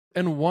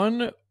And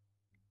one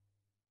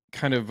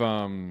kind of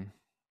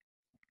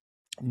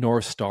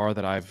North Star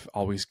that I've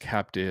always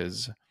kept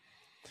is,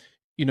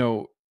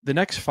 the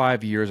next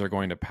 5 years are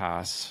going to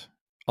pass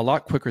a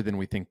lot quicker than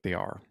we think they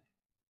are.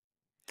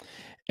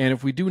 And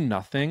if we do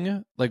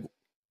nothing, like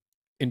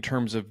in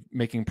terms of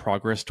making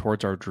progress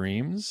towards our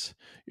dreams,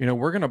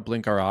 we're going to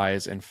blink our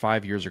eyes and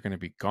 5 years are going to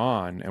be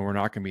gone and we're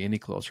not going to be any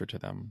closer to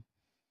them.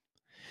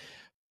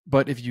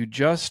 But if you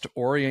just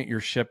orient your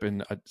ship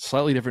in a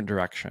slightly different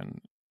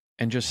direction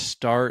and just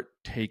start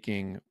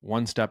taking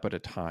one step at a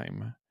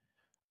time,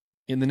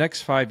 in the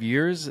next 5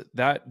 years,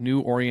 that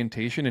new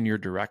orientation in your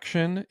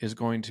direction is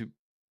going to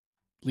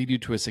lead you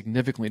to a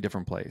significantly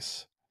different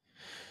place.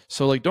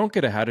 So like don't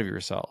get ahead of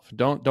yourself.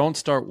 Don't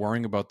start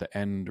worrying about the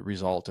end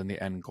result and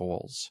the end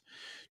goals.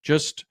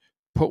 Just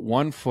put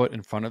one foot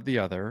in front of the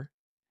other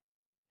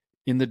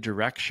in the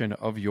direction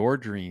of your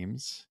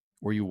dreams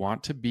where you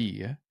want to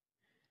be,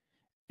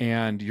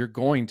 and you're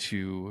going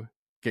to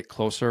get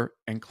closer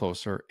and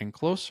closer and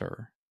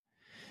closer.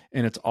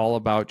 And it's all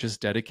about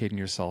just dedicating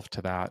yourself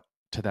to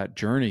that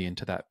journey and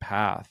to that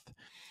path.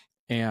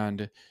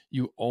 And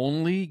you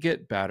only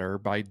get better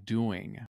by doing.